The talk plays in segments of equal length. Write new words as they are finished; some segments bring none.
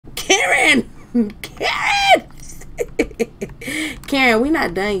Karen! Karen, we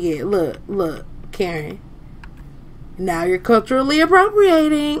not done yet. Look, Karen. Now you're culturally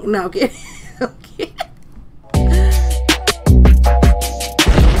appropriating. No, I'm kidding. Okay.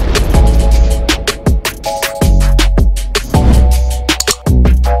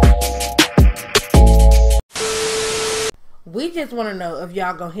 We just want to know if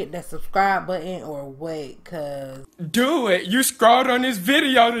y'all gonna hit that subscribe button or wait, cause do it. You scrolled on this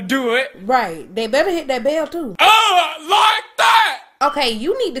video to do it. Right. They better hit that bell too. Oh, like that. Okay,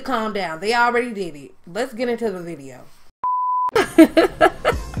 you need to calm down. They already did it. Let's get into the video.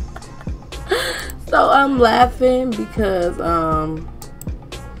 So I'm laughing because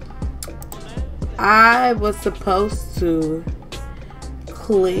I was supposed to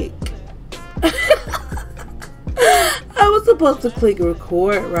click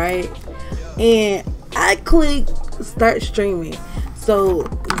record, right? And I clicked start streaming. So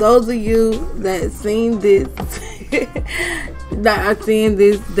those of you that seen this that are seeing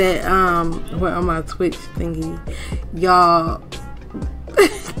this, that were on my Twitch thingy, y'all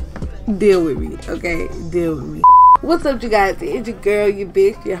deal with me, okay? Deal with me. What's up, you guys? It's your girl, your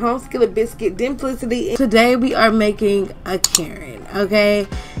bitch, your home skillet biscuit, Dimplicity. Today we are making a Karen, okay?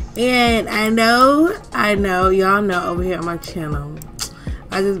 And I know, y'all know over here on my channel,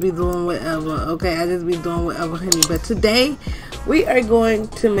 I just be doing whatever, okay? I just be doing whatever, honey. But today we are going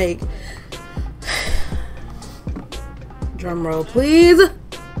to make, drum roll please,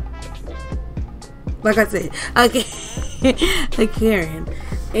 like I said, okay, a Karen.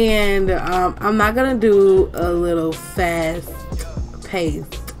 And I'm not gonna do a little fast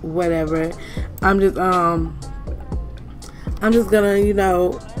paced whatever. I'm just gonna, you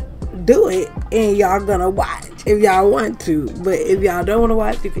know, do it, and y'all gonna watch if y'all want to. But if y'all don't want to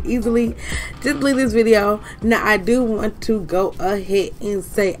watch, you can easily just leave this video. Now I do want to go ahead and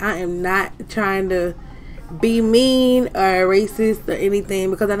say I am not trying to be mean or racist or anything,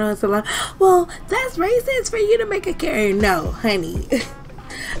 because I know it's a lot, well, that's racist for you to make a Karen. No, honey.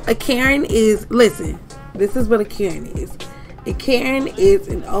 A Karen is, listen, this is what a Karen is. A Karen is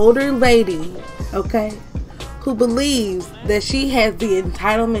an older lady, okay, who believes that she has the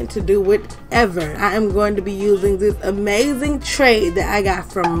entitlement to do whatever. I am going to be using this amazing trait that I got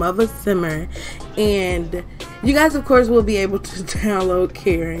from 𝓬𝓱𝓪𝓷𝓵𝓪, and you guys of course will be able to download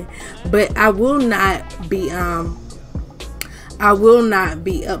Karen, but I will not be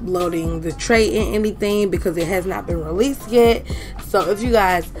uploading the trait and anything because it has not been released yet. So if you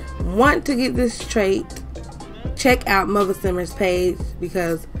guys want to get this trait, check out 𝓬𝓱𝓪𝓷𝓵𝓪's page,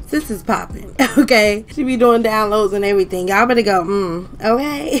 because this is popping, okay? She be doing downloads and everything. Y'all better go,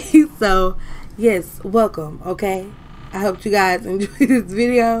 okay? So, yes, welcome, okay? I hope you guys enjoy this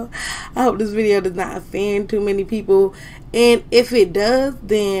video. I hope this video does not offend too many people. And if it does,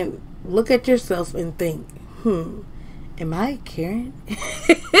 then look at yourself and think, am I Karen?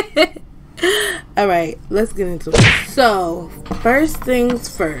 Alright, let's get into it. So, first things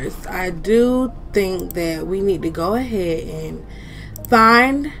first, I do think that we need to go ahead and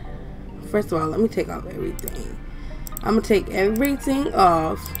find, first of all, let me take off everything. I'm going to take everything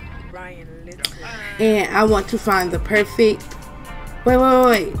off. And I want to find the perfect, wait.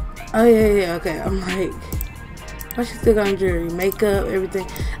 Oh, yeah, okay. I'm like, why she still got jewelry, makeup, everything.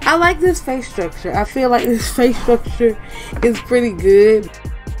 I like this face structure. I feel like this face structure is pretty good.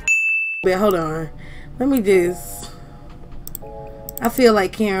 But hold on, let me just, I feel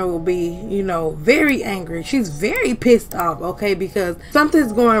like Karen will be, you know, very angry. She's very pissed off, okay, because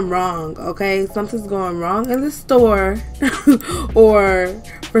something's going wrong, okay? Something's going wrong in the store, or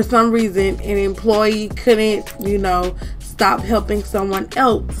for some reason an employee couldn't, you know, stop helping someone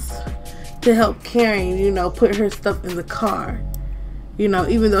else to help Karen, you know, put her stuff in the car. You know,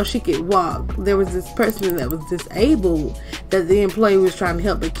 even though she could walk, there was this person that was disabled that the employee was trying to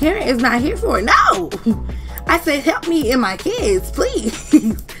help. But Karen is not here for it. No! I said, help me and my kids,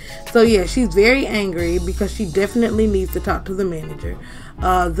 please. So, yeah, she's very angry because she definitely needs to talk to the manager.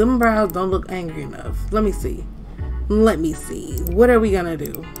 Them brows don't look angry enough. Let me see. What are we going to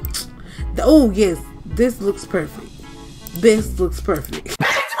do? Oh, yes. This looks perfect. This looks perfect.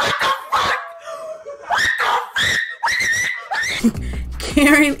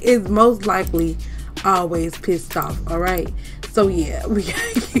 Karen is most likely always pissed off, alright? So yeah, we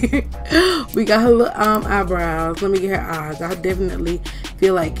got her little eyebrows. Let me get her eyes. I definitely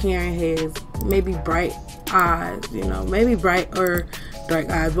feel like Karen has maybe bright eyes, you know, maybe bright or dark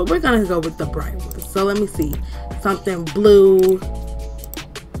eyes, but we're gonna go with the bright ones. So let me see. Something blue.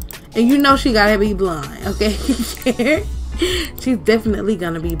 And you know she gotta be blonde, okay? She's definitely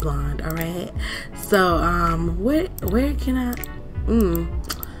gonna be blonde, alright? So where can I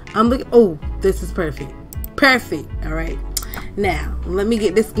I'm looking, oh, This is perfect. Perfect. All right. Now, let me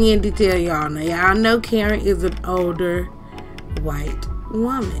get the skin detail, y'all. Now, y'all know Karen is an older white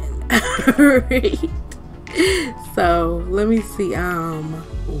woman. Right? So, let me see.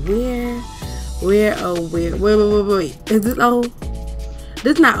 Wait. Is this old?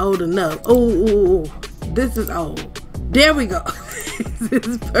 This not old enough. Oh. This is old. There we go. This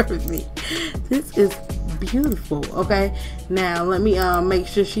is perfect. This is beautiful. Okay. Now, let me make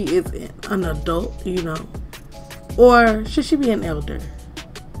sure she is an adult, you know. Or should she be an elder?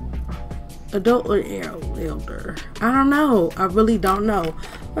 Adult or elder? I don't know. I really don't know.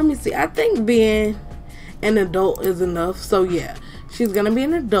 Let me see. I think being an adult is enough. So yeah, she's gonna be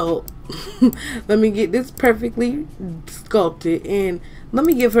an adult. Let me get this perfectly sculpted, and let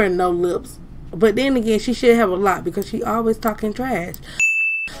me give her no lips. But then again, she should have a lot because she always talking trash.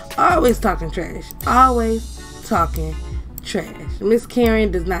 Always talking trash. Always talking trash. Miss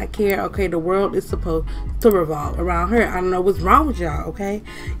Karen does not care. Okay, the world is supposed to revolve around her. I don't know what's wrong with y'all. Okay,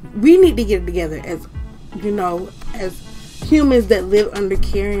 we need to get it together. As you know, as humans that live under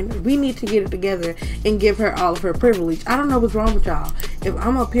Karen, we need to get it together and give her all of her privilege. I don't know what's wrong with y'all. If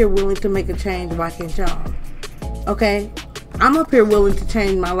I'm up here willing to make a change, why can't y'all? Okay, I'm up here willing to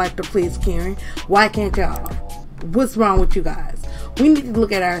change my life to please Karen. Why can't y'all? What's wrong with you guys? We need to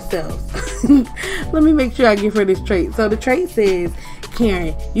look at ourselves. Let me make sure I give her this trait. So the trait says,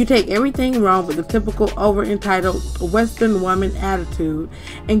 Karen, you take everything wrong with the typical over-entitled Western woman attitude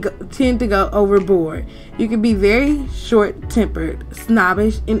and tend to go overboard. You can be very short-tempered,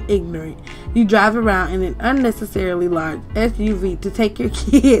 snobbish, and ignorant. You drive around in an unnecessarily large SUV to take your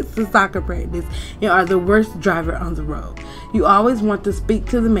kids to soccer practice and are the worst driver on the road. You always want to speak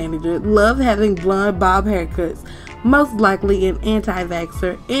to the manager, love having blonde bob haircuts, most likely an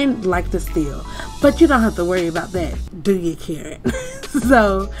anti-vaxxer, and like to steal. But you don't have to worry about that, do you, Karen?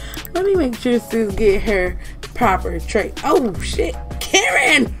 So, let me make sure sis get her proper trait. Oh, shit.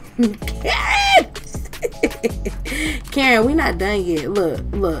 Karen! Karen! Karen, we not done yet.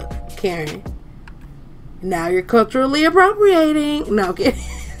 Look, Karen. Now you're culturally appropriating. No, okay.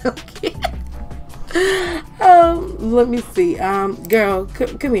 Okay. Let me see. Girl,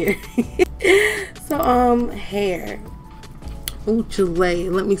 come here. So, hair. Ooh, Chile.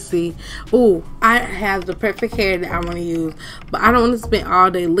 Let me see. Ooh, I have the perfect hair that I want to use, but I don't want to spend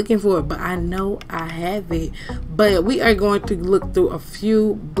all day looking for it, but I know I have it. But we are going to look through a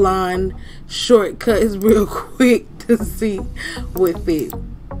few blonde shortcuts real quick to see what fits.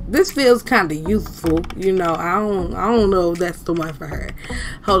 This feels kind of youthful, you know. I don't know if that's the one for her.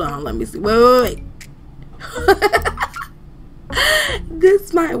 Hold on, let me see. Wait.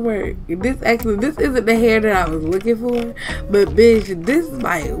 This might work. This isn't the hair that I was looking for, but bitch, this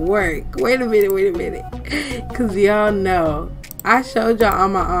might work. Wait a minute, cause y'all know I showed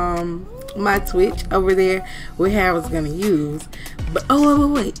y'all on my Twitch over there what hair I was gonna use. But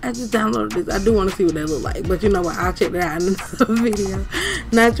wait, I just downloaded this. I do want to see what that look like, but you know what? I'll check that out in another video.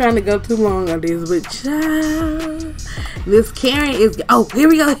 Not trying to go too long on this, but child, this Karen is. Oh, here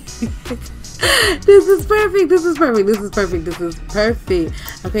we go. This is perfect.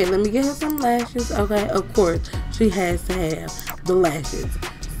 Okay, let me get her some lashes. Okay, of course, she has to have the lashes.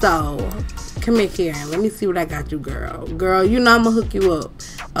 So, come here, Karen. Let me see what I got you, girl. Girl, you know I'm gonna hook you up.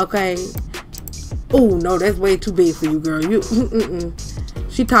 Okay. Oh, no, that's way too big for you, girl.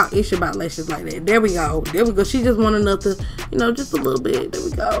 She talk ish about lashes like that. There we go. She just want enough to, you know, just a little bit. There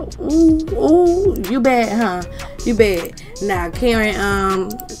we go. Ooh, you bad, huh? You bad. Now, Karen,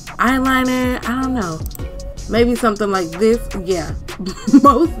 eyeliner, I don't know. Maybe something like this. Yeah,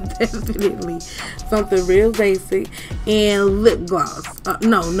 most definitely. Something real basic. And lip gloss.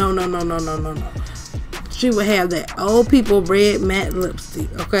 No. She would have that old people red matte lipstick.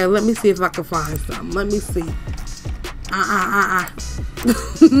 Okay, let me see if I can find some. Let me see.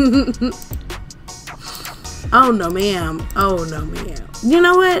 Oh no, ma'am. You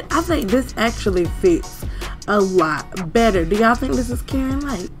know what? I think this actually fits a lot better. Do y'all think this is Karen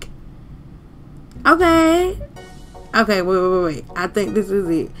like? Okay, wait. I think this is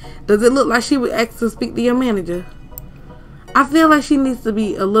it. Does it look like she would ask to speak to your manager? I feel like she needs to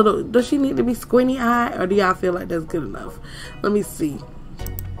be a little. Does she need to be squinty eye, or do y'all feel like that's good enough? Let me see.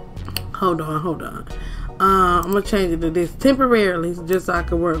 Hold on. I'm gonna change it to this temporarily, just so I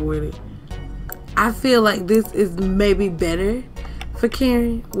can work with it. I feel like this is maybe better for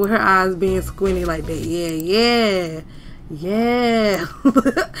Karen with her eyes being squinty like that. Yeah.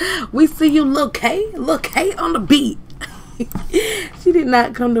 We see you, Lil K on the beat. She did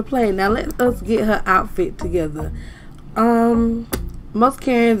not come to play. Now let us get her outfit together. most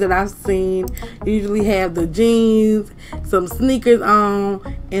Karens that I've seen usually have the jeans, some sneakers on,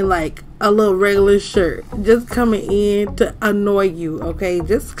 and like a little regular shirt. Just coming in to annoy you, okay?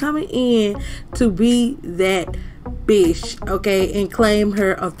 Just coming in to be that bitch, okay? And claim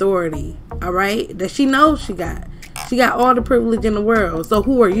her authority, all right? That she knows she got. She got all the privilege in the world. So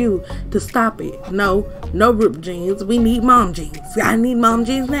who are you to stop it? No ripped jeans. We need mom jeans. I need mom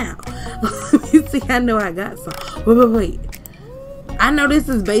jeans now. You see, I know I got some. Wait. I know this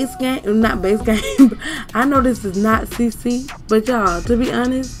is base game, not base game. I know this is not CC, but y'all, to be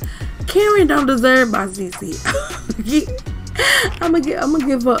honest, Karen don't deserve my CC. I'm gonna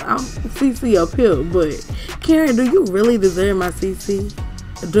give her CC a pill, but Karen, do you really deserve my CC?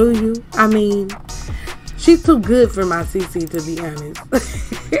 Do you? I mean, she's too good for my CC, to be honest.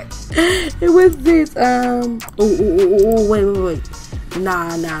 It was this wait. Nah.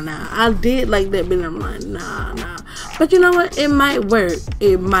 I did like that, but I'm like, nah. But you know what? It might work.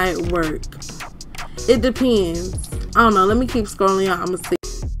 It depends. I don't know. Let me keep scrolling out. I'm gonna see.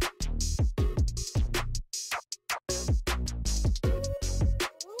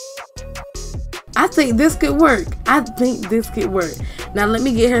 I think this could work. Now let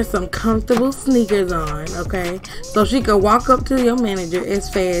me get her some comfortable sneakers on, okay? So she can walk up to your manager as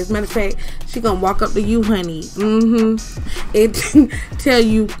fast. Matter of fact, she gonna walk up to you, honey. And tell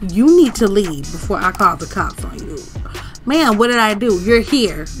you need to leave before I call the cops on you. Ma'am, what did I do? You're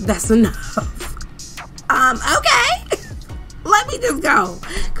here. That's enough. Okay. Let me just go.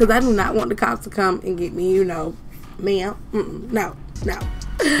 Because I do not want the cops to come and get me, you know. Ma'am. No.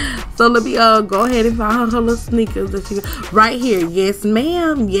 So let me go ahead and find her little sneakers that she right here. Yes,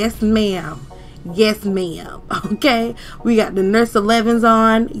 ma'am. Okay, we got the Nurse 11s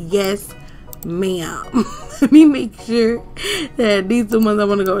on. Yes, ma'am. Let me make sure that these are the ones I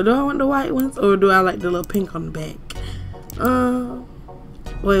want to go. Do I want the white ones or do I like the little pink on the back?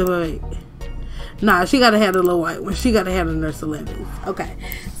 Wait. Nah, she gotta have the little white one. She gotta have the Nurse 11s. Okay.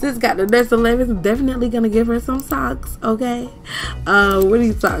 Sis got the Nurse 11s. Definitely gonna give her some socks. Okay. What are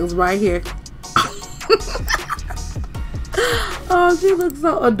these socks right here? Oh, she looks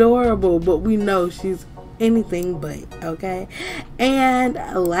so adorable. But we know she's anything but. Okay. And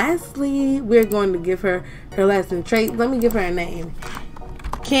lastly, we're going to give her her lesson trait. Let me give her a name.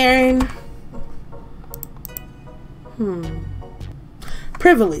 Karen.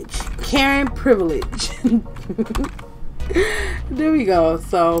 Privilege. Karen Privilege. There we go.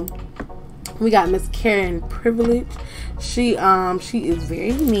 So we got Miss Karen Privilege. She is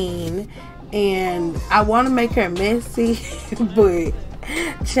very mean and I want to make her messy, but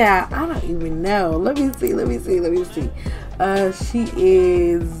child, I don't even know. Let me see.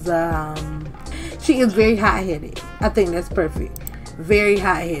 She is very hot-headed. I think that's perfect. Very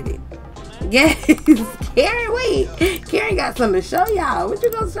hot-headed. Yes, Karen, wait. Karen got something to show y'all. What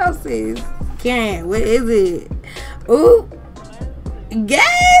you gonna show, sis? Karen, what is it? Ooh.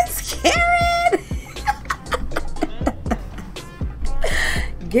 Yes, Karen.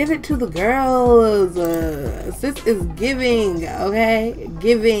 Give it to the girls. Sis is giving, okay?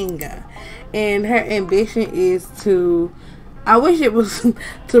 Giving. And her ambition is to, I wish it was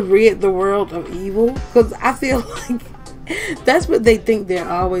to rid the world of evil. Because I feel like that's what they think they're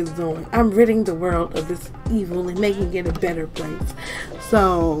always doing. I'm ridding the world of this evil and making it a better place.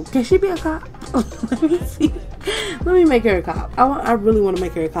 So, can she be a cop? Let me see. Let me make her a cop. I really want to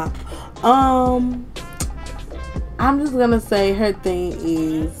make her a cop. I'm just going to say her thing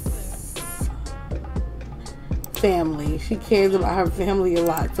is family. She cares about her family a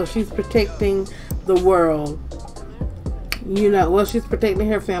lot. So, she's protecting the world. You know, well, she's protecting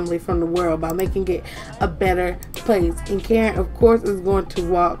her family from the world by making it a better place. And Karen, of course, is going to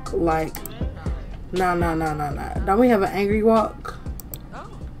walk like, no. Don't we have an angry walk?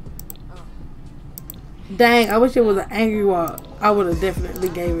 Dang, I wish it was an angry walk. I would have definitely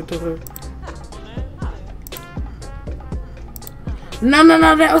gave it to her. No,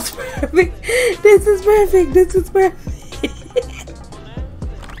 that was perfect. This is perfect.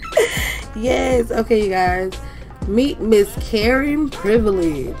 Yes, okay, you guys. Meet Miss Karen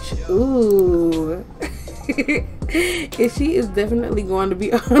Privilege. Ooh. And she is definitely going to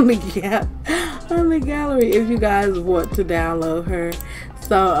be on the gallery if you guys want to download her.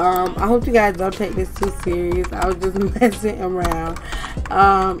 So I hope you guys don't take this too serious. I was just messing around.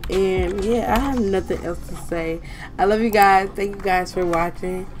 And yeah, I have nothing else to say. I love you guys. Thank you guys for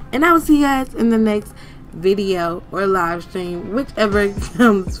watching. And I will see you guys in the next video or live stream, whichever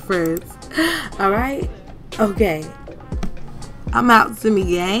comes first. Alright? Okay. I'm out, Simi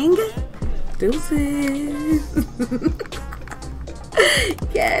gang. Deuces.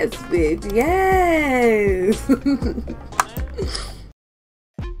 Yes, bitch. Yes.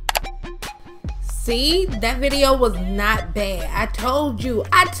 See, that video was not bad. I told you.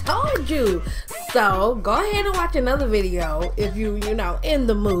 So go ahead and watch another video if you know, in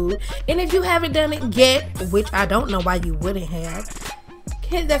the mood. And if you haven't done it yet, which I don't know why you wouldn't have,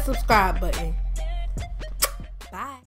 hit that subscribe button.